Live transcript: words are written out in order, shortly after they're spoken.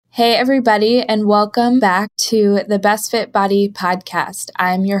Hey, everybody, and welcome back to the Best Fit Body podcast.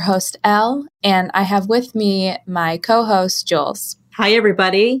 I'm your host, Elle, and I have with me my co-host, Jules. Hi,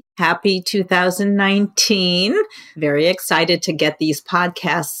 everybody. Happy 2019. Very excited to get these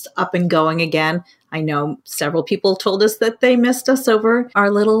podcasts up and going again. I know several people told us that they missed us over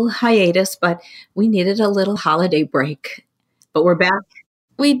our little hiatus, but we needed a little holiday break. But we're back.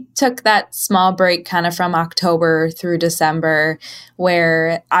 We took that small break kind of from October through December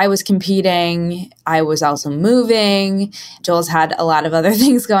where I was competing. I was also moving. Jules had a lot of other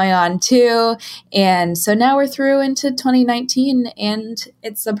things going on too. And so now we're through into 2019 and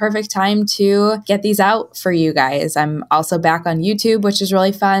it's the perfect time to get these out for you guys. I'm also back on YouTube, which is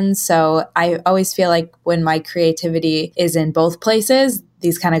really fun. So I always feel like when my creativity is in both places,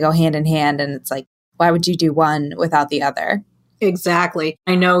 these kind of go hand in hand. And it's like, why would you do one without the other? Exactly.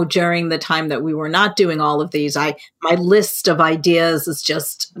 I know during the time that we were not doing all of these, my list of ideas is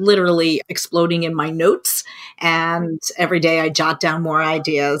just literally exploding in my notes. And every day I jot down more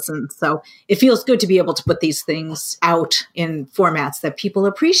ideas. And so it feels good to be able to put these things out in formats that people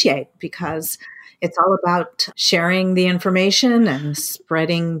appreciate because it's all about sharing the information and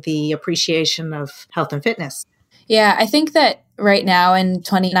spreading the appreciation of health and fitness. Yeah, I think that right now in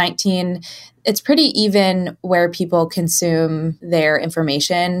 2019, it's pretty even where people consume their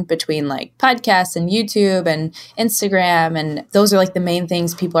information between like podcasts and YouTube and Instagram. And those are like the main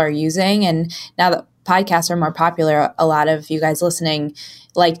things people are using. And now that podcasts are more popular, a lot of you guys listening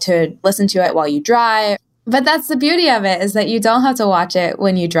like to listen to it while you drive. But that's the beauty of it, is that you don't have to watch it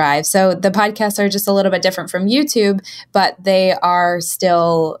when you drive. So the podcasts are just a little bit different from YouTube, but they are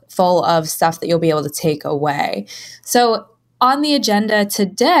still full of stuff that you'll be able to take away. So on the agenda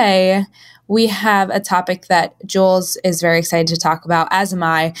today, we have a topic that Jules is very excited to talk about, as am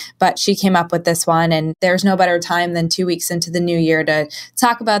I, but she came up with this one, and there's no better time than 2 weeks into the new year to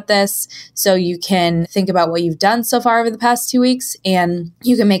talk about this so you can think about what you've done so far over the past 2 weeks, and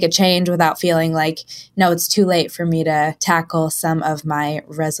you can make a change without feeling like, no, it's too late for me to tackle some of my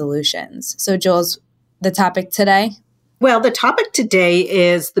resolutions. So Jules, the topic today? Well, the topic today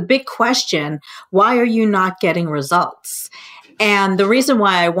is the big question, why are you not getting results? And the reason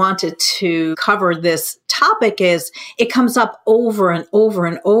why I wanted to cover this topic is it comes up over and over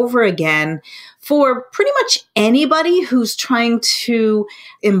and over again for pretty much anybody who's trying to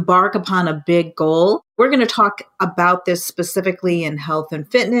embark upon a big goal. We're going to talk about this specifically in health and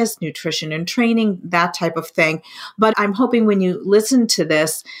fitness, nutrition and training, that type of thing. But I'm hoping when you listen to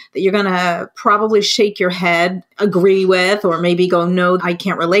this that you're going to probably shake your head, agree with, or maybe go, no, I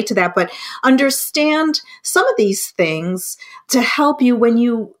can't relate to that. But understand some of these things to help you when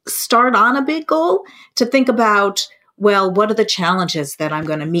you start on a big goal to think about, well, what are the challenges that I'm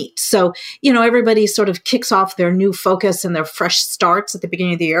going to meet? So, everybody sort of kicks off their new focus and their fresh starts at the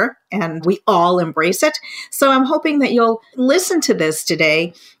beginning of the year, and we all embrace it. So I'm hoping that you'll listen to this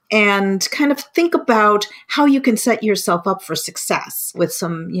today and kind of think about how you can set yourself up for success with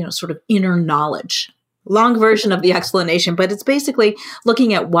some, sort of inner knowledge. Long version of the explanation, but it's basically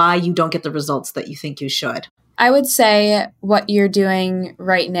looking at why you don't get the results that you think you should. I would say what you're doing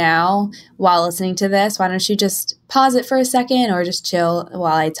right now while listening to this, why don't you just pause it for a second or just chill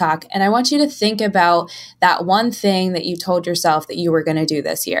while I talk. And I want you to think about that one thing that you told yourself that you were going to do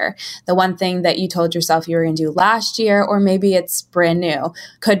this year. The one thing that you told yourself you were going to do last year, or maybe it's brand new.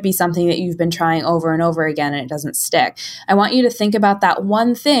 Could be something that you've been trying over and over again and it doesn't stick. I want you to think about that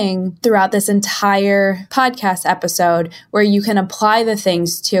one thing throughout this entire podcast episode where you can apply the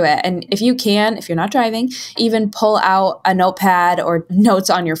things to it. And if you can, if you're not driving, even pull out a notepad or notes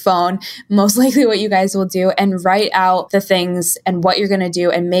on your phone, most likely what you guys will do, and write out the things and what you're going to do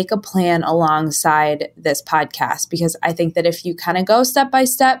and make a plan alongside this podcast. Because I think that if you kind of go step by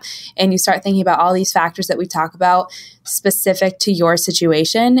step and you start thinking about all these factors that we talk about specific to your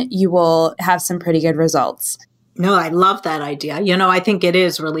situation, you will have some pretty good results. No, I love that idea. I think it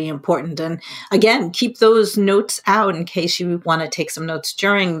is really important. And again, keep those notes out in case you want to take some notes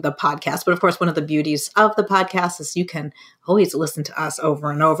during the podcast. But of course, one of the beauties of the podcast is you can always listen to us over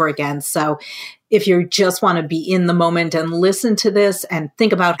and over again. So if you just want to be in the moment and listen to this and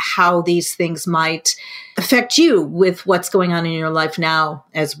think about how these things might affect you with what's going on in your life now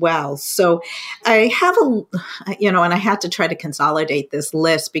as well. So I have and I had to try to consolidate this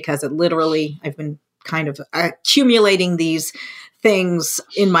list because I've been kind of accumulating these things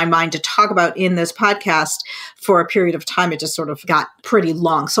in my mind to talk about in this podcast for a period of time. It just sort of got pretty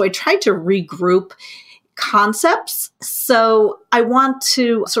long. So I tried to regroup concepts. So I want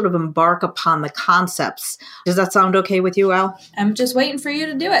to sort of embark upon the concepts. Does that sound okay with you, Elle? I'm just waiting for you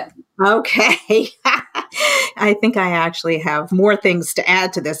to do it. Okay. I think I actually have more things to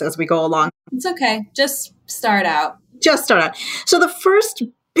add to this as we go along. It's okay. Just start out. So the first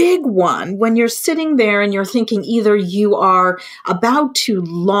big one, when you're sitting there and you're thinking either you are about to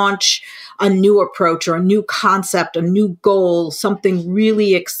launch a new approach or a new concept, a new goal, something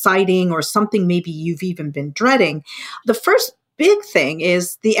really exciting or something maybe you've even been dreading, the first big thing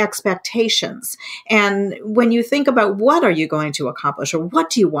is the expectations. And when you think about what are you going to accomplish or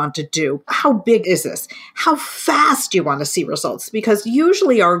what do you want to do? How big is this? How fast do you want to see results? Because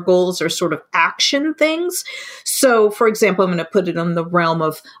usually our goals are sort of action things. So for example, I'm going to put it in the realm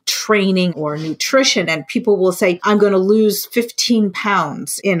of training or nutrition, and people will say, I'm going to lose 15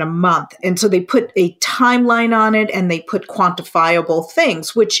 pounds in a month. And so they put a timeline on it and they put quantifiable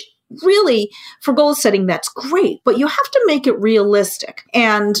things, which really, for goal setting, that's great, but you have to make it realistic.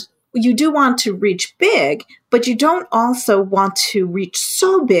 And you do want to reach big, but you don't also want to reach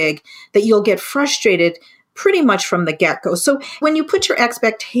so big that you'll get frustrated pretty much from the get-go. So when you put your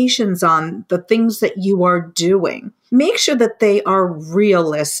expectations on the things that you are doing, make sure that they are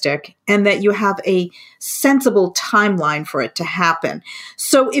realistic and that you have a sensible timeline for it to happen.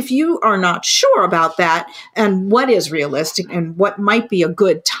 So if you are not sure about that and what is realistic and what might be a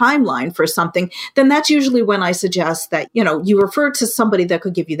good timeline for something, then that's usually when I suggest that, you refer to somebody that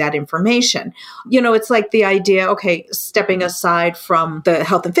could give you that information. It's like the idea, okay, stepping aside from the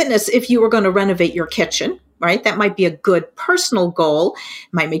health and fitness, if you were going to renovate your kitchen, right? That might be a good personal goal,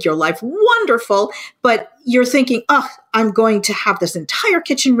 might make your life wonderful, but you're thinking, I'm going to have this entire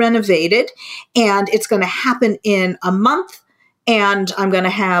kitchen renovated and it's going to happen in a month and I'm going to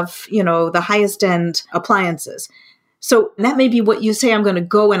have, the highest end appliances. So that may be what you say, I'm going to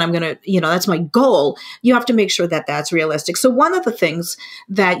go and I'm going to, that's my goal. You have to make sure that that's realistic. So one of the things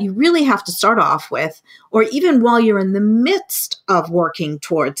that you really have to start off with, or even while you're in the midst of working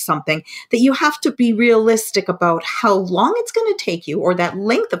towards something, that you have to be realistic about how long it's going to take you or that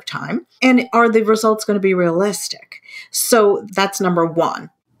length of time. And are the results going to be realistic? So that's number one.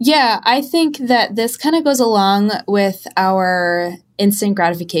 Yeah, I think that this kind of goes along with our instant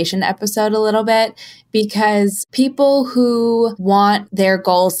gratification episode a little bit, because people who want their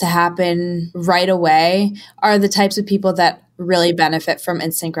goals to happen right away are the types of people that really benefit from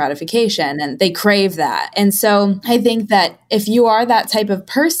instant gratification and they crave that. And so I think that if you are that type of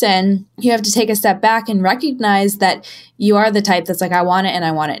person, you have to take a step back and recognize that you are the type that's like, I want it and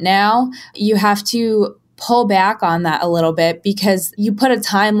I want it now. You have to pull back on that a little bit because you put a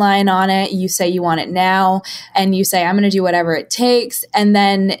timeline on it. You say you want it now and you say, I'm going to do whatever it takes. And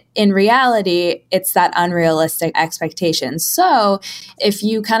then in reality, it's that unrealistic expectation. So if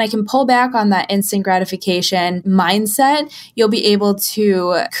you kind of can pull back on that instant gratification mindset, you'll be able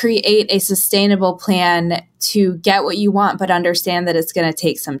to create a sustainable plan to get what you want, but understand that it's going to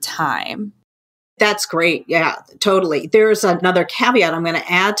take some time. That's great. Yeah, totally. There's another caveat I'm going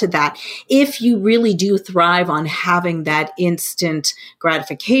to add to that. If you really do thrive on having that instant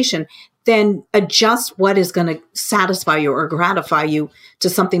gratification, then adjust what is going to satisfy you or gratify you to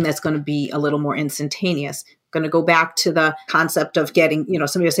something that's going to be a little more instantaneous. Going to go back to the concept of getting,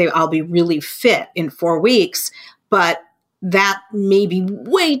 somebody will say, I'll be really fit in 4 weeks, but that may be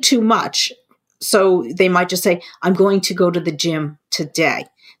way too much. So they might just say, I'm going to go to the gym today.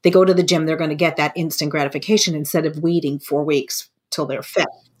 They go to the gym, they're going to get that instant gratification instead of waiting 4 weeks till they're fit.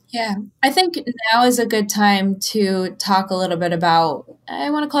 Yeah, I think now is a good time to talk a little bit about, I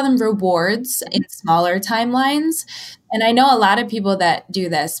want to call them rewards in smaller timelines. And I know a lot of people that do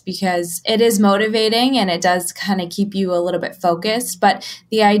this because it is motivating and it does kind of keep you a little bit focused. But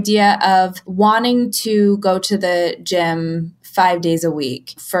the idea of wanting to go to the gym 5 days a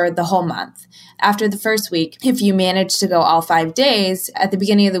week for the whole month. After the first week, if you manage to go all 5 days, at the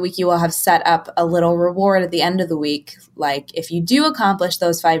beginning of the week, you will have set up a little reward at the end of the week. Like if you do accomplish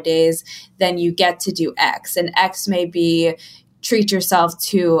those 5 days, then you get to do X. And X may be treat yourself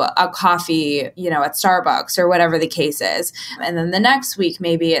to a coffee, at Starbucks or whatever the case is. And then the next week,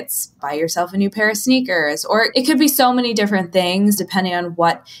 maybe it's buy yourself a new pair of sneakers, or it could be so many different things depending on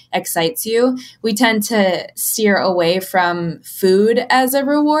what excites you. We tend to steer away from food as a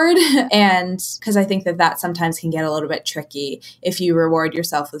reward. And because I think that sometimes can get a little bit tricky if you reward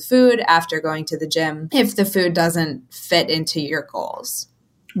yourself with food after going to the gym, if the food doesn't fit into your goals.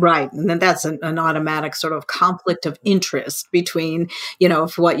 Right. And then that's an automatic sort of conflict of interest between,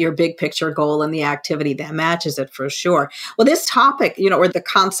 for what your big picture goal and the activity that matches it for sure. Well, this topic, or the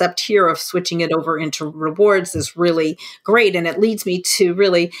concept here of switching it over into rewards is really great. And it leads me to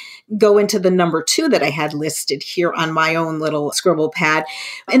really go into the number 2 that I had listed here on my own little scribble pad.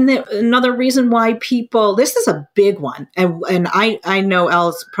 And another reason why this is a big one. And I know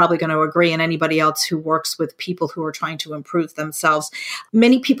Elle's probably going to agree, and anybody else who works with people who are trying to improve themselves.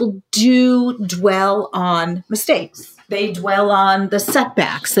 Many people do dwell on mistakes. They dwell on the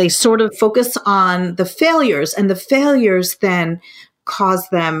setbacks. They sort of focus on the failures, and the failures then cause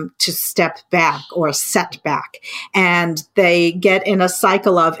them to step back or set back. And they get in a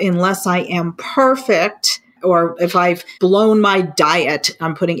cycle of, unless I am perfect, or if I've blown my diet,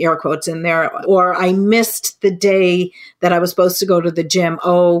 I'm putting air quotes in there, or I missed the day that I was supposed to go to the gym.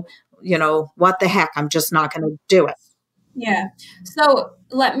 Oh, what the heck? I'm just not going to do it. Yeah. So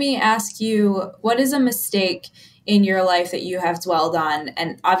let me ask you, what is a mistake in your life that you have dwelled on?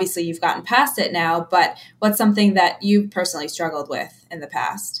 And obviously you've gotten past it now, but what's something that you personally struggled with in the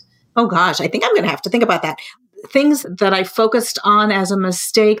past? Oh gosh, I think I'm going to have to think about that. Things that I focused on as a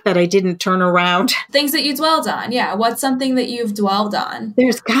mistake that I didn't turn around. Things that you dwelled on. Yeah. What's something that you've dwelled on?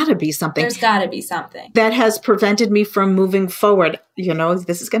 There's got to be something. There's got to be something. That has prevented me from moving forward.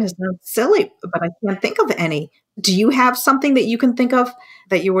 This is going to sound silly, but I can't think of any. Do you have something that you can think of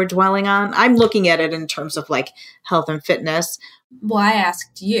that you were dwelling on? I'm looking at it in terms of like health and fitness. Well, I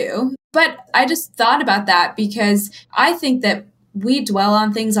asked you, but I just thought about that because I think that we dwell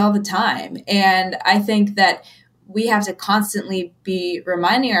on things all the time. And I think that we have to constantly be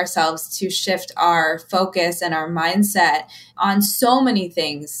reminding ourselves to shift our focus and our mindset on so many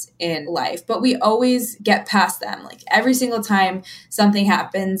things in life, but we always get past them. Like every single time something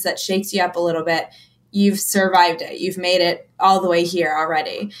happens that shakes you up a little bit, you've survived it. You've made it all the way here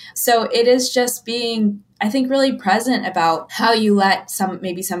already. So it is just being, I think, really present about how you let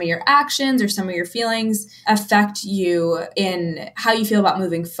maybe some of your actions or some of your feelings affect you in how you feel about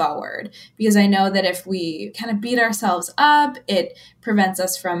moving forward. Because I know that if we kind of beat ourselves up, it prevents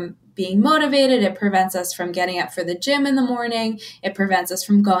us from being motivated. It prevents us from getting up for the gym in the morning. It prevents us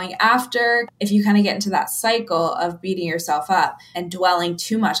from going after. If you kind of get into that cycle of beating yourself up and dwelling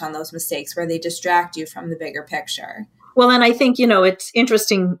too much on those mistakes where they distract you from the bigger picture. Well, and I think, it's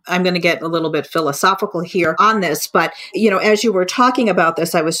interesting. I'm going to get a little bit philosophical here on this, but, as you were talking about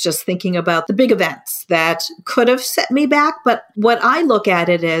this, I was just thinking about the big events that could have set me back. But what I look at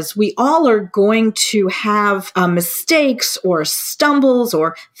it is we all are going to have mistakes or stumbles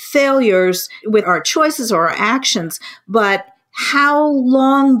or failures with our choices or our actions. But how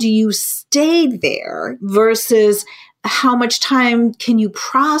long do you stay there versus how much time can you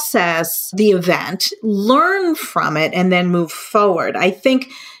process the event, learn from it, and then move forward? I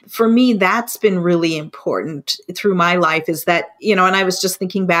think for me, that's been really important through my life is that, and I was just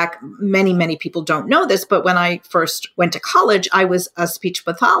thinking back, many, many people don't know this, but when I first went to college, I was a speech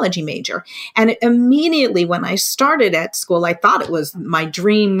pathology major. And immediately when I started at school, I thought it was my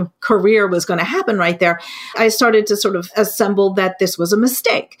dream career was going to happen right there. I started to sort of assemble that this was a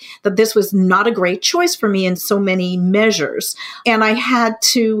mistake, that this was not a great choice for me in so many measures. And I had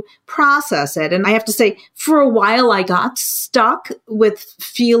to process it. And I have to say, for a while, I got stuck with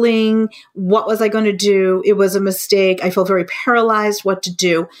feeling, what was I going to do? It was a mistake. I felt very paralyzed what to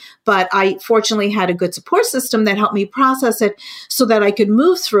do. But I fortunately had a good support system that helped me process it so that I could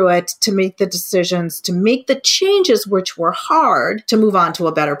move through it to make the decisions, to make the changes, which were hard, to move on to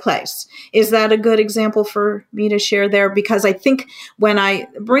a better place. Is that a good example for me to share there? Because I think when I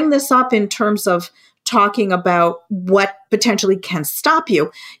bring this up in terms of talking about what potentially can stop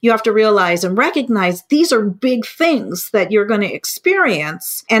you, you have to realize and recognize these are big things that you're going to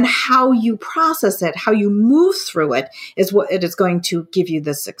experience, and how you process it, how you move through it is what it is going to give you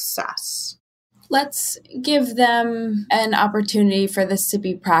the success. Let's give them an opportunity for this to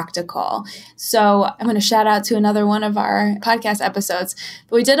be practical. So I'm going to shout out to another one of our podcast episodes,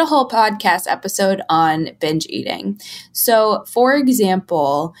 but we did a whole podcast episode on binge eating. So for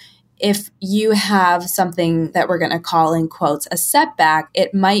example, if you have something that we're going to call in quotes a setback,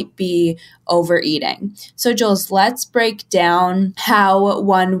 it might be overeating. So Jules, let's break down how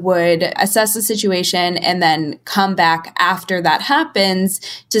one would assess the situation and then come back after that happens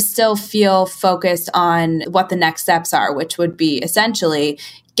to still feel focused on what the next steps are, which would be essentially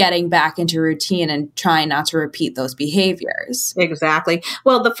getting back into routine and trying not to repeat those behaviors. Exactly.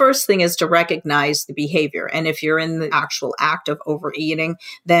 Well, the first thing is to recognize the behavior. And if you're in the actual act of overeating,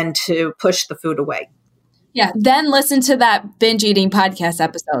 then to push the food away. Yeah. Then listen to that binge eating podcast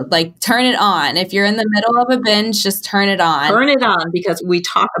episode. Like turn it on. If you're in the middle of a binge, just turn it on. Turn it on, because we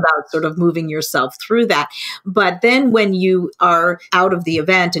talk about sort of moving yourself through that. But then when you are out of the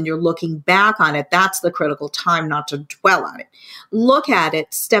event and you're looking back on it, that's the critical time not to dwell on it. Look at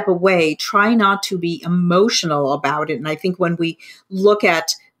it, step away, try not to be emotional about it. And I think when we look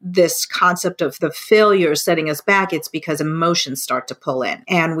at this concept of the failure setting us back, it's because emotions start to pull in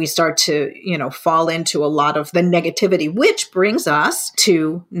and we start to, fall into a lot of the negativity, which brings us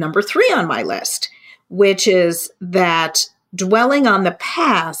to number 3 on my list, which is that dwelling on the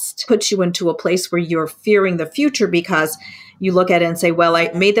past puts you into a place where you're fearing the future, because you look at it and say, well, I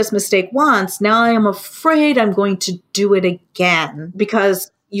made this mistake once. Now I am afraid I'm going to do it again,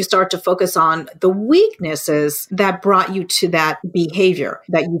 because you start to focus on the weaknesses that brought you to that behavior,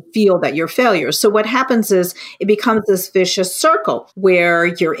 that you feel that you're failure. So what happens is it becomes this vicious circle where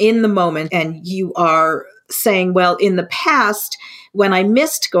you're in the moment and you are saying, well, in the past, when I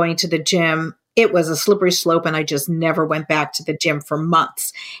missed going to the gym, it was a slippery slope and I just never went back to the gym for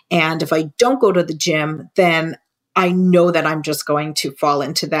months. And if I don't go to the gym, then I know that I'm just going to fall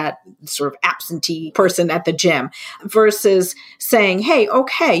into that sort of absentee person at the gym, versus saying, hey,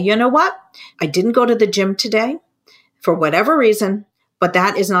 okay, you know what? I didn't go to the gym today for whatever reason, but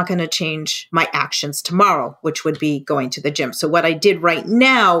that is not going to change my actions tomorrow, which would be going to the gym. So what I did right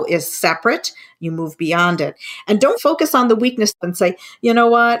now is separate. You move beyond it. And don't focus on the weakness and say, you know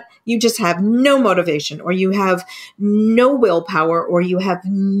what? You just have no motivation, or you have no willpower, or you have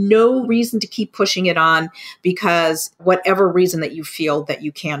no reason to keep pushing it on because whatever reason that you feel that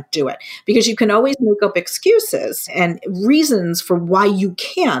you can't do it. Because you can always make up excuses and reasons for why you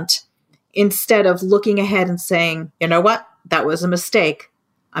can't, instead of looking ahead and saying, you know what? That was a mistake.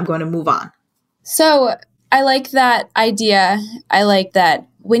 I'm going to move on. So I like that idea. I like that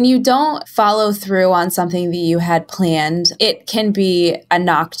when you don't follow through on something that you had planned, it can be a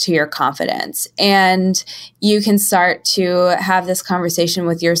knock to your confidence. And you can start to have this conversation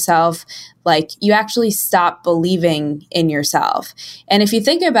with yourself, like you actually stop believing in yourself. And if you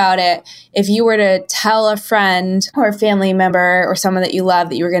think about it, if you were to tell a friend or a family member or someone that you love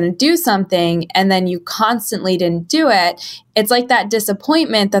that you were going to do something, and then you constantly didn't do it, it's like that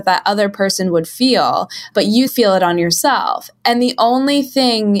disappointment that that other person would feel, but you feel it on yourself. And the only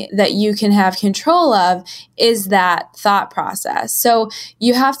thing that you can have control of is that thought process. So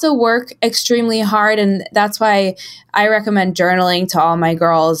you have to work extremely hard. And that's why I recommend journaling to all my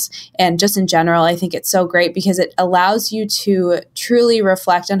girls. And just in general, I think it's so great because it allows you to truly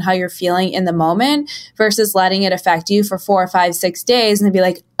reflect on how you're feeling in the moment versus letting it affect you for 4 or 5, 6 days and be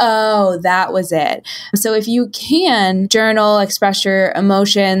like, oh, that was it. So if you can journal, express your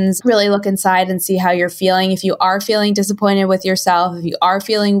emotions, really look inside and see how you're feeling. If you are feeling disappointed with yourself, if you are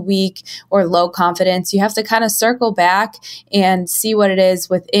feeling weak or low confidence, you have to kind of circle back and see what it is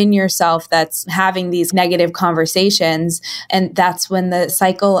within yourself that's having these negative conversations. And that's when the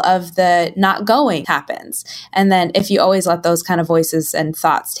cycle of the not going happens. And then if you always let those kind of voices and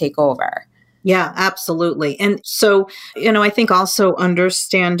thoughts take over. Yeah, absolutely. And so, I think also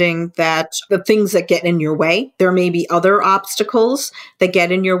understanding that the things that get in your way, there may be other obstacles that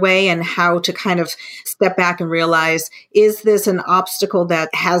get in your way, and how to kind of step back and realize, is this an obstacle that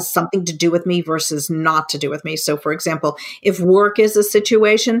has something to do with me versus not to do with me? So for example, if work is a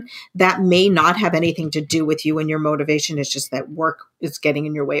situation, that may not have anything to do with you and your motivation. It's just that work is getting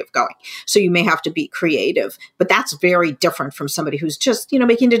in your way of going. So you may have to be creative, but that's very different from somebody who's just,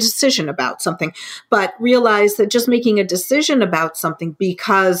 making a decision about something. But realize that just making a decision about something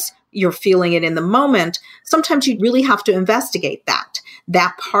because you're feeling it in the moment, sometimes you really have to investigate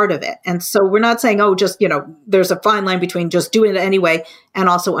that part of it. And so we're not saying, oh, just, there's a fine line between just doing it anyway and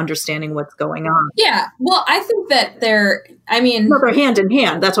also understanding what's going on. Yeah. Well, I think that they're hand in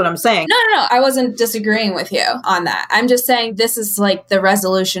hand. That's what I'm saying. No. I wasn't disagreeing with you on that. I'm just saying this is like the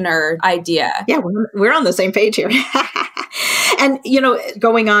resolution or idea. Yeah, we're on the same page here. And,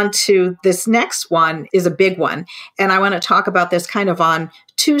 going on to this next one is a big one. And I want to talk about this kind of on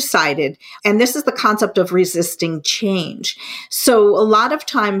two-sided. And this is the concept of resisting change. So a lot of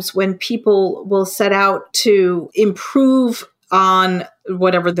times when people will set out to improve on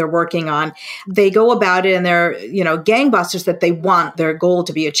whatever they're working on, they go about it and they're, gangbusters that they want their goal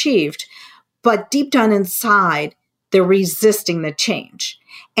to be achieved. But deep down inside, they're resisting the change.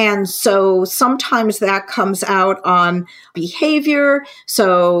 And so sometimes that comes out on behavior.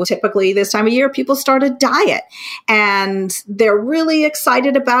 So typically this time of year, people start a diet and they're really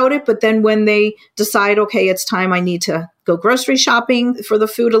excited about it. But then when they decide, okay, it's time, I need to go grocery shopping for the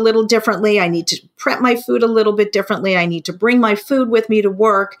food a little differently. I need to prep my food a little bit differently. I need to bring my food with me to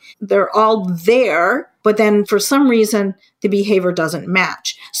work. They're all there, but then for some reason, the behavior doesn't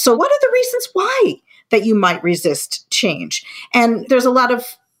match. So what are the reasons why that you might resist change? And there's a lot of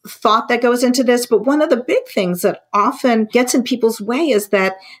thought that goes into this, but one of the big things that often gets in people's way is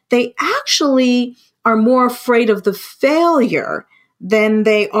that they actually are more afraid of the failure than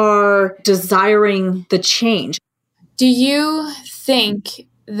they are desiring the change. Do you think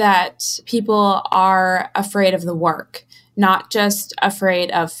that people are afraid of the work, not just afraid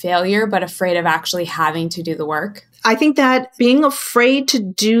of failure, but afraid of actually having to do the work? I think that being afraid to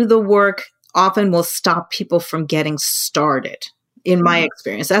do the work often will stop people from getting started. In my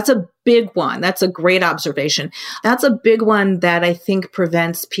experience, that's a big one. That's a great observation. That's a big one that I think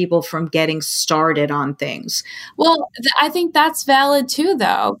prevents people from getting started on things. Well, I think that's valid too,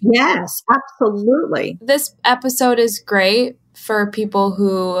 though. Yes, absolutely. This episode is great for people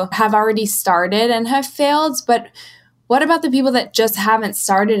who have already started and have failed, but what about the people that just haven't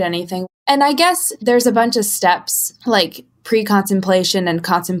started anything? And I guess there's a bunch of steps like pre-contemplation and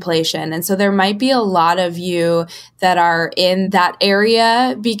contemplation. And so there might be a lot of you that are in that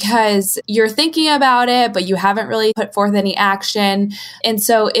area because you're thinking about it, but you haven't really put forth any action. And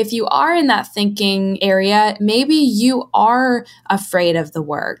so if you are in that thinking area, maybe you are afraid of the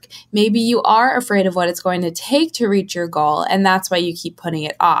work. Maybe you are afraid of what it's going to take to reach your goal. And that's why you keep putting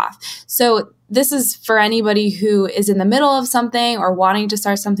it off. So this is for anybody who is in the middle of something or wanting to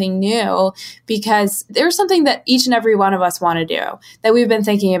start something new, because there's something that each and every one of us want to do that we've been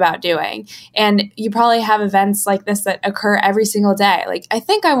thinking about doing. And you probably have events like this that occur every single day. Like, I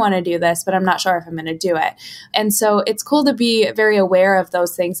think I want to do this, but I'm not sure if I'm going to do it. And so it's cool to be very aware of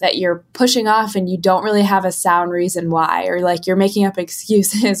those things that you're pushing off and you don't really have a sound reason why, or like you're making up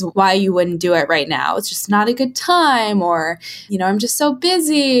excuses why you wouldn't do it right now. It's just not a good time, or, I'm just so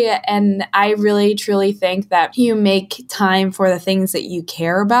busy. And I really truly think that you make time for the things that you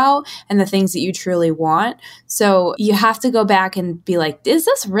care about and the things that you truly want. So you have to go back and be like, is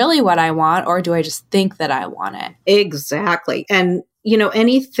this really what I want, or do I just think that I want it? Exactly. And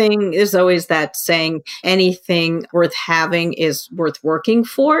anything is always that saying, anything worth having is worth working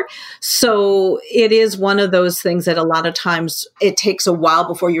for. So it is one of those things that a lot of times it takes a while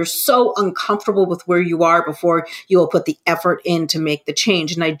before you're so uncomfortable with where you are before you will put the effort in to make the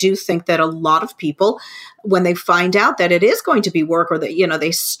change. And I do think that a lot of people, when they find out that it is going to be work, or that,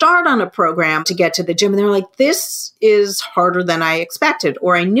 they start on a program to get to the gym and they're like, this is harder than I expected,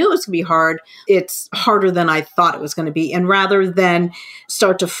 or I knew it was going to be hard. It's harder than I thought it was going to be. And rather than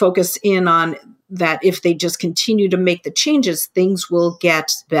start to focus in on that, if they just continue to make the changes, things will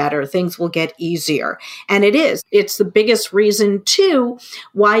get better, things will get easier. And it's the biggest reason too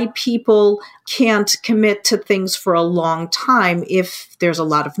why people can't commit to things for a long time if there's a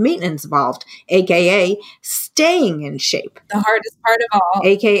lot of maintenance involved, aka staying in shape. The hardest part of all.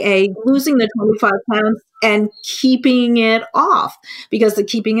 Aka losing the 25 pounds and keeping it off, because the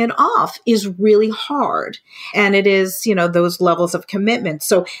keeping it off is really hard. And it is, those levels of commitment.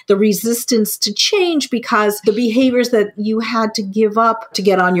 So the resistance to change, because the behaviors that you had to give up to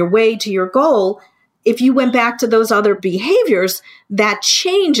get on your way to your goal, if you went back to those other behaviors, that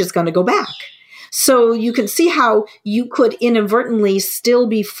change is going to go back. So you can see how you could inadvertently still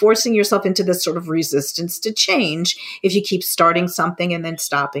be forcing yourself into this sort of resistance to change if you keep starting something and then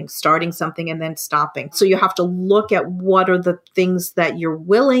stopping, starting something and then stopping. So you have to look at what are the things that you're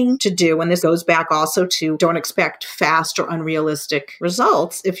willing to do. And this goes back also to don't expect fast or unrealistic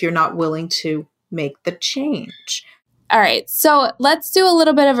results if you're not willing to make the change. All right. So let's do a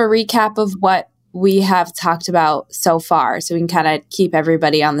little bit of a recap of what we have talked about so far, so we can kind of keep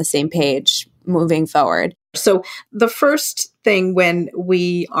everybody on the same page moving forward. So the first thing when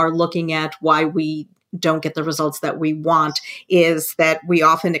we are looking at why we don't get the results that we want is that we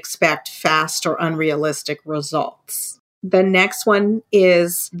often expect fast or unrealistic results. The next one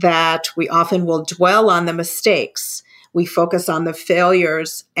is that we often will dwell on the mistakes. We focus on the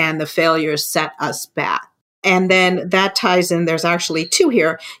failures, and the failures set us back. And then that ties in, there's actually two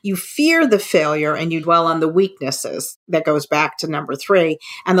here. You fear the failure and you dwell on the weaknesses. That goes back to number 3.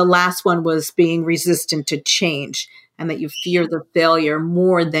 And the last one was being resistant to change, and that you fear the failure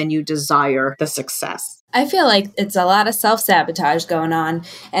more than you desire the success. I feel like it's a lot of self-sabotage going on.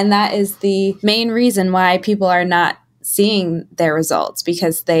 And that is the main reason why people are not seeing their results,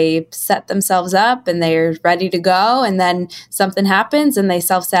 because they set themselves up and they're ready to go, and then something happens and they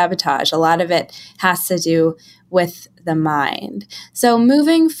self-sabotage. A lot of it has to do with the mind. So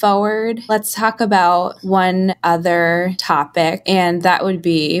moving forward, let's talk about one other topic, and that would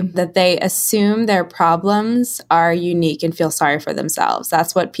be that they assume their problems are unique and feel sorry for themselves.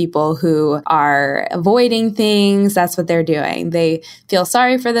 That's what people who are avoiding things, that's what they're doing. They feel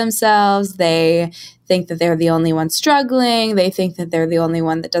sorry for themselves. They think that they're the only one struggling. They think that they're the only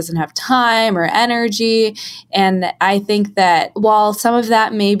one that doesn't have time or energy. And I think that while some of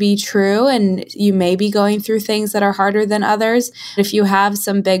that may be true and you may be going through things that are harder than others, if you have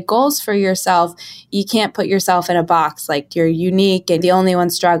some big goals for yourself, you can't put yourself in a box like you're unique and the only one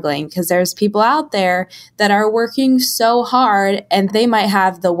struggling, because there's people out there that are working so hard and they might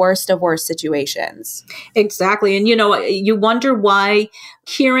have the worst of worst situations. Exactly. And, you wonder why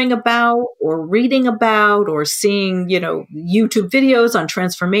hearing about or reading about or seeing, YouTube videos on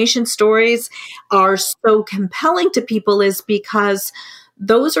transformation stories are so compelling to people is because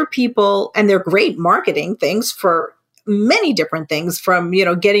those are people, and they're great marketing things for many different things, from,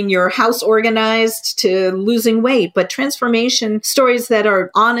 getting your house organized to losing weight, but transformation stories that are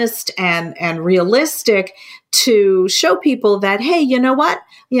honest and realistic to show people that, hey, you know what?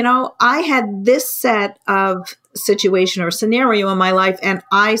 I had this set of situation or scenario in my life and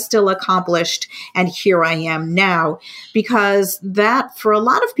I still accomplished, and here I am now. Because that for a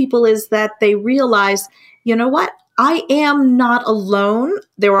lot of people is that they realize, you know what? I am not alone.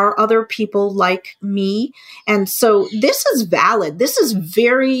 There are other people like me. And so this is valid. This is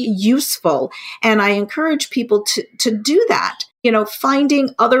very useful. And I encourage people to do that. Finding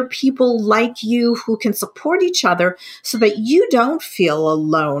other people like you who can support each other so that you don't feel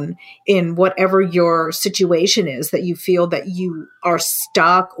alone in whatever your situation is, that you feel that you are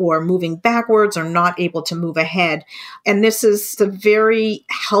stuck or moving backwards or not able to move ahead. And this is a very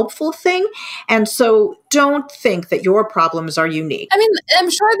helpful thing. And so don't think that your problems are unique. I mean, I'm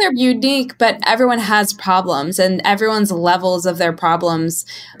sure they're unique, but everyone has problems and everyone's levels of their problems.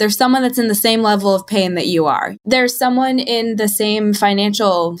 There's someone that's in the same level of pain that you are. There's someone in the same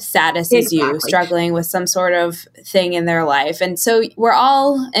financial status as you, struggling with some sort of thing in their life. And so we're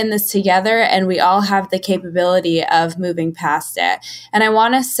all in this together and we all have the capability of moving past it. And I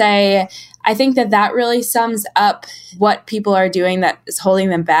want to say, I think that really sums up what people are doing that is holding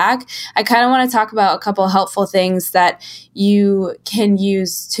them back. I kind of want to talk about a couple helpful things that you can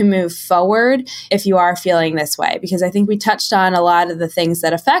use to move forward if you are feeling this way, because I think we touched on a lot of the things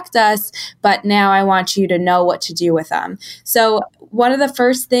that affect us, but now I want you to know what to do with them. So one of the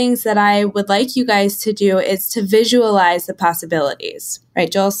first things that I would like you guys to do is to visualize the possibilities.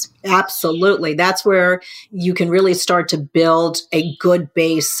 Right, Jules? Absolutely. That's where you can really start to build a good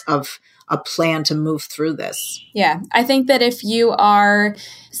base of a plan to move through this. Yeah, I think that if you are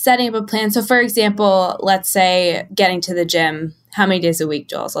setting up a plan, so for example, let's say getting to the gym, how many days a week,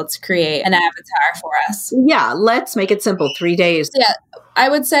 Jules? Let's create an avatar for us. Yeah, let's make it simple, 3 days. Yeah, I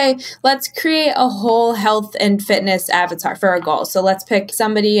would say let's create a whole health and fitness avatar for our goal. So let's pick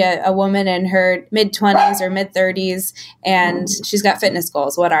somebody, a woman in her mid-20s or mid-30s, and she's got fitness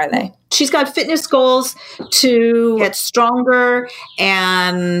goals. What are they? She's got fitness goals to get stronger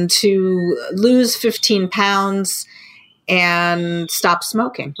and to lose 15 pounds and stop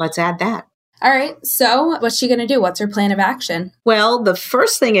smoking. Let's add that. All right. So what's she going to do? What's her plan of action? Well, the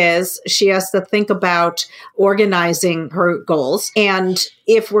first thing is she has to think about organizing her goals. And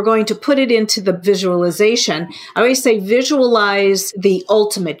if we're going to put it into the visualization, I always say visualize the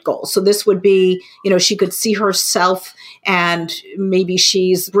ultimate goal. So this would be, she could see herself and maybe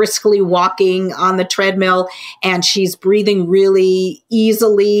she's briskly walking on the treadmill and she's breathing really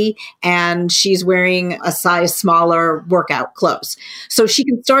easily and she's wearing a size smaller workout clothes. So she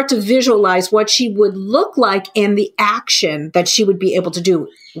can start to visualize what she would look like and the action that she would be able to do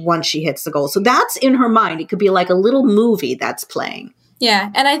once she hits the goal. So that's in her mind. It could be like a little movie that's playing.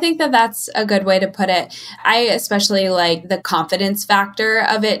 Yeah. And I think that that's a good way to put it. I especially like the confidence factor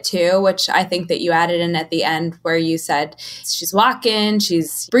of it too, which I think that you added in at the end where you said she's walking,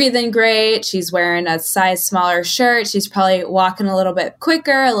 she's breathing great, she's wearing a size smaller shirt, she's probably walking a little bit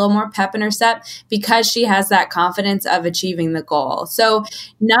quicker, a little more pep in her step because she has that confidence of achieving the goal. So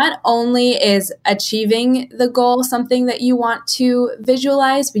not only is achieving the goal something that you want to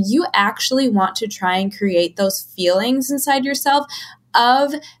visualize, but you actually want to try and create those feelings inside yourself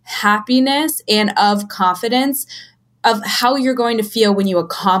of happiness and of confidence of how you're going to feel when you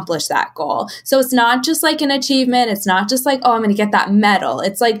accomplish that goal. So it's not just like an achievement. It's not just like, oh, I'm going to get that medal.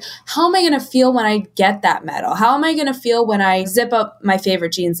 It's like, how am I going to feel when I get that medal? How am I going to feel when I zip up my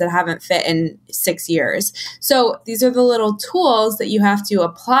favorite jeans that haven't fit in 6 years? So these are the little tools that you have to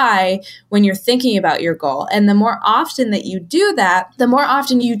apply when you're thinking about your goal. And the more often that you do that, the more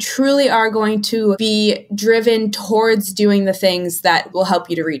often you truly are going to be driven towards doing the things that will help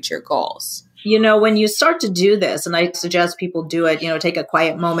you to reach your goals. When you start to do this, and I suggest people do it, take a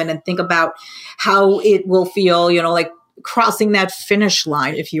quiet moment and think about how it will feel, like crossing that finish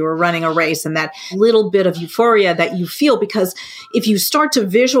line if you were running a race, and that little bit of euphoria that you feel, because if you start to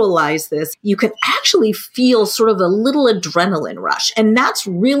visualize this, you can actually feel sort of a little adrenaline rush. And that's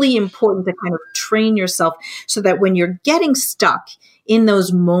really important to kind of train yourself so that when you're getting stuck in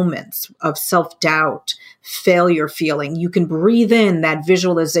those moments of self-doubt, failure feeling, you can breathe in that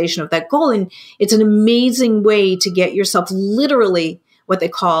visualization of that goal. And it's an amazing way to get yourself literally what they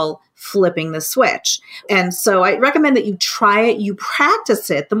call flipping the switch. And so I recommend that you try it, you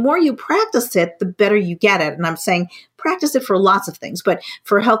practice it. The more you practice it, the better you get it. And I'm saying practice it for lots of things, but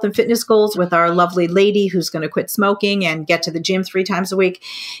for health and fitness goals with our lovely lady who's going to quit smoking and get to the gym 3 times a week,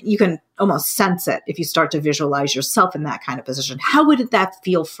 you can almost sense it if you start to visualize yourself in that kind of position. How would that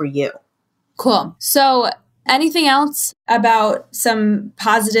feel for you? Cool. So anything else about some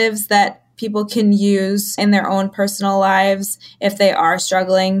positives that people can use in their own personal lives if they are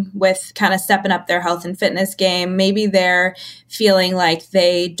struggling with kind of stepping up their health and fitness game? Maybe they're feeling like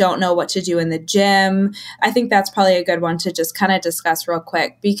they don't know what to do in the gym. I think that's probably a good one to just kind of discuss real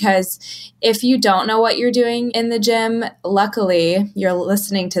quick, because if you don't know what you're doing in the gym, luckily you're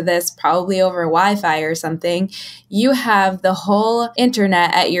listening to this probably over Wi-Fi or something. You have the whole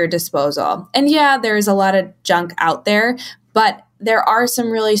internet at your disposal. And yeah, there's a lot of junk out there, but there are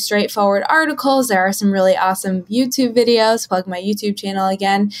some really straightforward articles. There are some really awesome YouTube videos. Plug my YouTube channel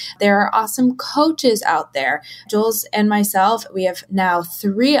again. There are awesome coaches out there. Jules and myself, we have now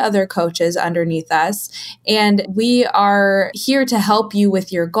 3 other coaches underneath us, and we are here to help you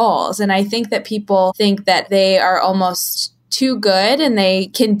with your goals. And I think that people think that they are almost too good and they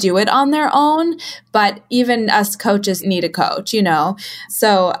can do it on their own, but even us coaches need a coach,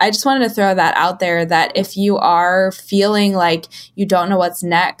 So I just wanted to throw that out there, that if you are feeling like you don't know what's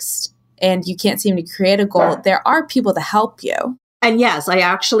next and you can't seem to create a goal, there are people to help you. And yes, I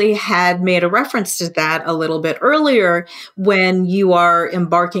actually had made a reference to that a little bit earlier. When you are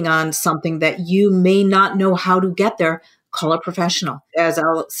embarking on something that you may not know how to get there, call a professional. As I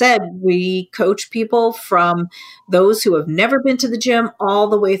said, we coach people from those who have never been to the gym all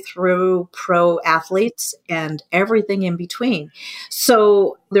the way through pro athletes and everything in between.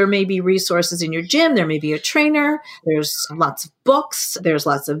 So there may be resources in your gym. There may be a trainer. There's lots of books. There's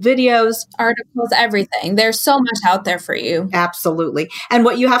lots of videos, articles, everything. There's so much out there for you. Absolutely. And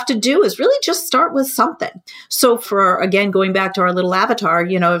what you have to do is really just start with something. So again, going back to our little avatar,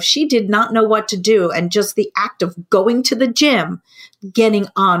 if she did not know what to do, and just the act of going to the gym, getting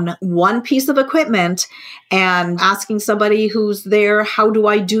on one piece of equipment and asking somebody who's there, how do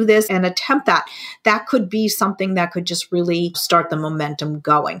I do this, and attempt that could be something that could just really start the momentum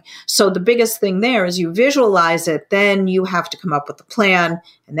going. So the biggest thing there is you visualize it, then you have to come up with a plan,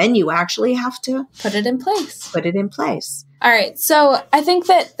 and then you actually have to put it in place. All right. So I think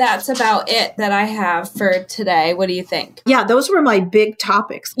that that's about it that I have for today. What do you think? Yeah, those were my big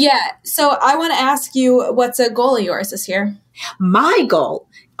topics. Yeah. So I want to ask you, what's a goal of yours this year? My goal.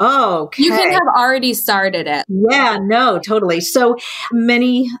 Okay. You can have already started it. Yeah, no, totally. So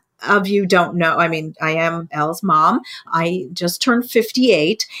many of you don't know, I am Elle's mom. I just turned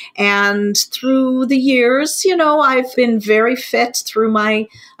 58. And through the years, I've been very fit through my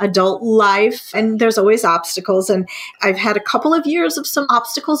adult life. And there's always obstacles. And I've had a couple of years of some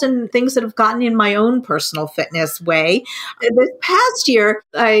obstacles and things that have gotten in my own personal fitness way. This past year,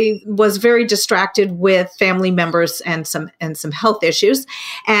 I was very distracted with family members and some health issues.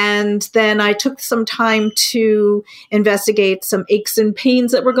 And then I took some time to investigate some aches and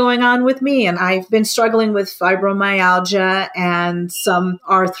pains that were going on with me. And I've been struggling with fibromyalgia and some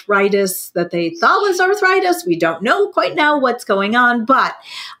arthritis that they thought was arthritis. We don't know quite now what's going on, but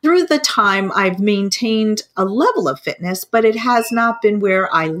through the time I've maintained a level of fitness, but it has not been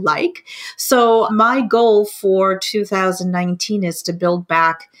where I like. So my goal for 2019 is to build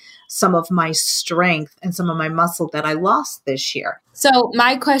back some of my strength and some of my muscle that I lost this year. So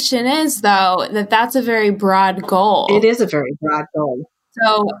my question is, though, that's a very broad goal. It is a very broad goal.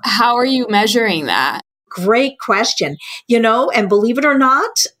 So how are you measuring that? Great question. And believe it or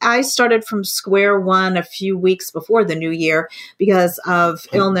not, I started from square one a few weeks before the new year because of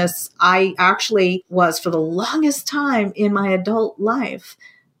illness. I actually was, for the longest time in my adult life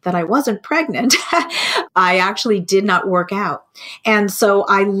that I wasn't pregnant, I actually did not work out. And so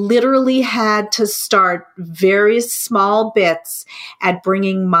I literally had to start very small bits at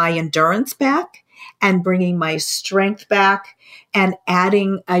bringing my endurance back and bringing my strength back and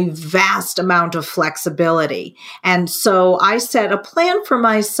adding a vast amount of flexibility. And so I set a plan for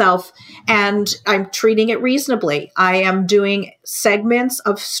myself and I'm treating it reasonably. I am doing segments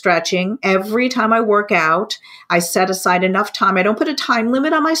of stretching every time I work out. I set aside enough time. I don't put a time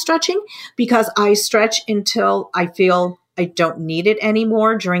limit on my stretching because I stretch until I feel I don't need it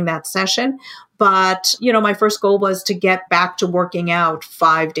anymore during that session. But, my first goal was to get back to working out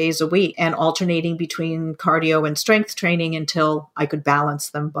 5 days a week and alternating between cardio and strength training until I could balance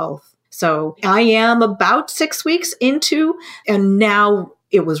them both. So I am about 6 weeks into, and now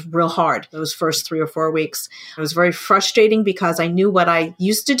it was real hard. Those first 3 or 4 weeks. It was very frustrating because I knew what I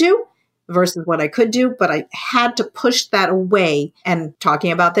used to do versus what I could do, but I had to push that away and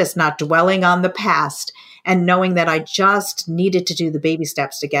talking about this, not dwelling on the past and knowing that I just needed to do the baby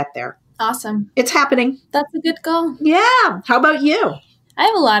steps to get there. Awesome. It's happening. That's a good goal. Yeah. How about you? I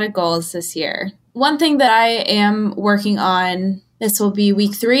have a lot of goals this year. One thing that I am working on, this will be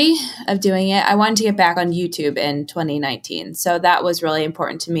week 3 of doing it. I wanted to get back on YouTube in 2019. So that was really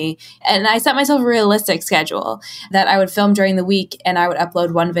important to me. And I set myself a realistic schedule that I would film during the week and I would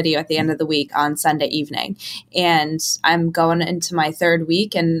upload one video at the end of the week on Sunday evening. And I'm going into my 3rd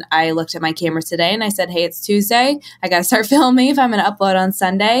week and I looked at my camera today and I said, hey, it's Tuesday. I got to start filming if I'm going to upload on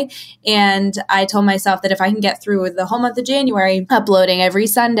Sunday. And I told myself that if I can get through with the whole month of January uploading every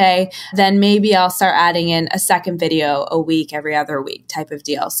Sunday, then maybe I'll start adding in a second video a week every other week type of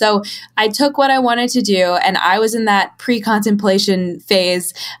deal. So I took what I wanted to do and I was in that pre-contemplation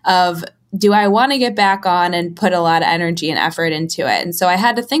phase of, do I want to get back on and put a lot of energy and effort into it? And so I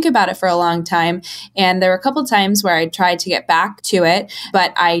had to think about it for a long time. And there were a couple times where I tried to get back to it,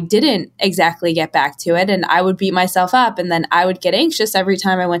 but I didn't exactly get back to it. And I would beat myself up and then I would get anxious every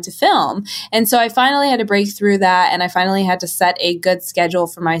time I went to film. And so I finally had to break through that. And I finally had to set a good schedule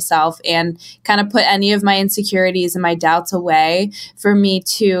for myself and kind of put any of my insecurities and my doubts away for me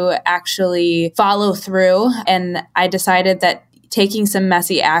to actually follow through. And I decided that taking some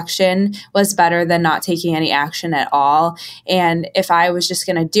messy action was better than not taking any action at all. And if I was just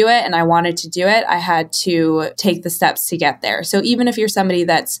going to do it and I wanted to do it, I had to take the steps to get there. So even if you're somebody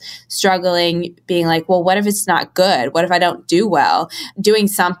that's struggling, being like, well, what if it's not good? What if I don't do well? Doing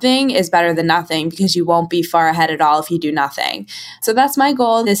something is better than nothing because you won't be far ahead at all if you do nothing. So that's my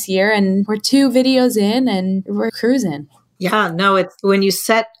goal this year. And we're 2 videos in and we're cruising. Yeah, no, it's when you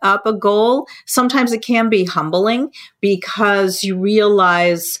set up a goal, sometimes it can be humbling because you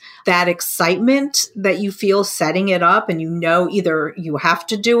realize that excitement that you feel setting it up and either you have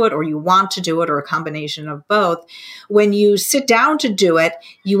to do it or you want to do it or a combination of both. When you sit down to do it,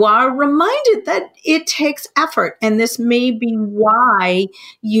 you are reminded that it takes effort. And this may be why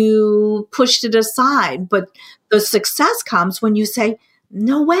you pushed it aside. But the success comes when you say,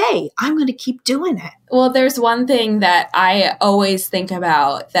 no way, I'm going to keep doing it. Well, there's one thing that I always think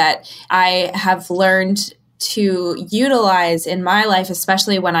about that I have learned to utilize in my life,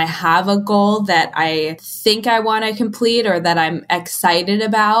 especially when I have a goal that I think I want to complete or that I'm excited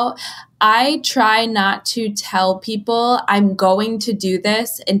about. I try not to tell people I'm going to do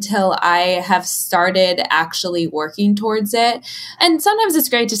this until I have started actually working towards it. And sometimes it's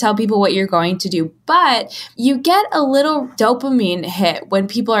great to tell people what you're going to do, but you get a little dopamine hit when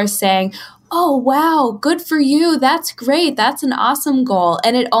people are saying, oh, wow, good for you. That's great. That's an awesome goal.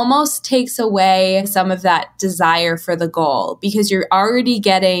 And it almost takes away some of that desire for the goal because you're already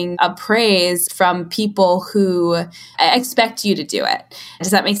getting a praise from people who expect you to do it.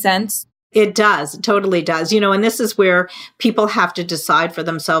 Does that make sense? It does. It totally does. And this is where people have to decide for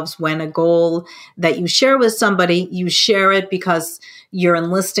themselves when a goal that you share with somebody, you share it because you're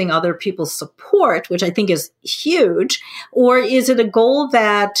enlisting other people's support, which I think is huge, or is it a goal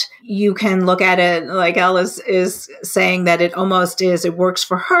that you can look at it like Alice is saying that it almost is, it works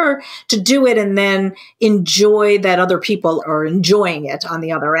for her to do it and then enjoy that other people are enjoying it on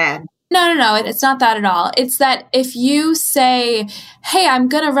the other end. No, it's not that at all. It's that if you say, hey, I'm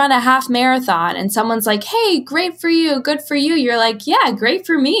going to run a half marathon and someone's like, hey, great for you, good for you. You're like, yeah, great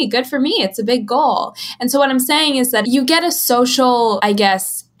for me, good for me. It's a big goal. And so what I'm saying is that you get a social,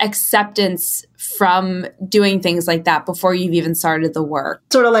 acceptance from doing things like that before you've even started the work.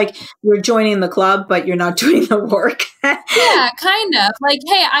 Sort of like you're joining the club, but you're not doing the work. Yeah, kind of. Like,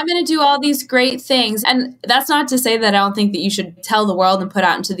 hey, I'm going to do all these great things. And that's not to say that I don't think that you should tell the world and put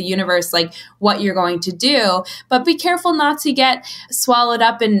out into the universe like what you're going to do, but be careful not to get swallowed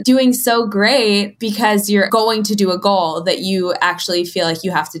up in doing so great because you're going to do a goal that you actually feel like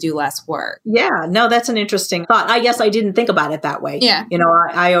you have to do less work. Yeah, no, that's an interesting thought. I guess I didn't think about it that way. Yeah.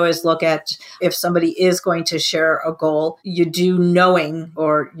 I always look at if somebody is going to share a goal, you do knowing,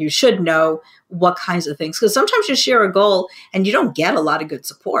 or you should know what kinds of things, because sometimes you share a goal and you don't get a lot of good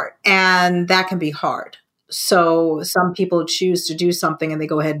support, and that can be hard. So some people choose to do something and they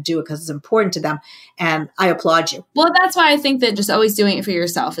go ahead and do it because it's important to them. And I applaud you. Well, that's why I think that just always doing it for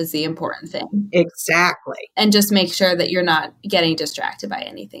yourself is the important thing. Exactly. And just make sure that you're not getting distracted by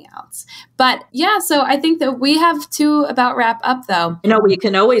anything else. But yeah, so I think that we have to about wrap up though. We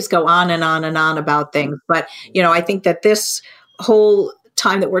can always go on and on and on about things. But, I think that this whole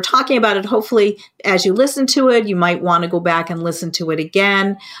time that we're talking about it, hopefully as you listen to it, you might want to go back and listen to it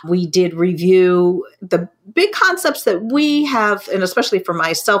again. We did review the big concepts that we have, and especially for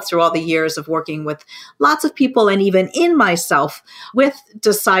myself through all the years of working with lots of people and even in myself with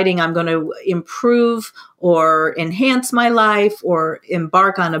deciding I'm going to improve or enhance my life or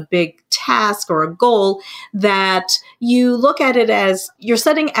embark on a big task or a goal, that you look at it as you're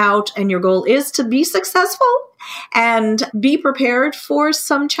setting out and your goal is to be successful and be prepared for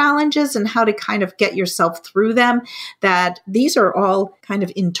some challenges and how to kind of get yourself through them. That these are all kind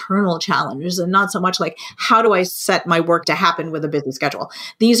of internal challenges and not so much like, how do I set my work to happen with a busy schedule?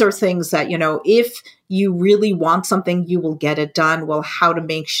 These are things that, if you really want something, you will get it done. Well, how to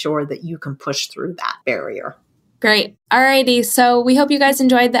make sure that you can push through that barrier. Great. Alrighty. So we hope you guys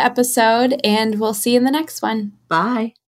enjoyed the episode and we'll see you in the next one. Bye.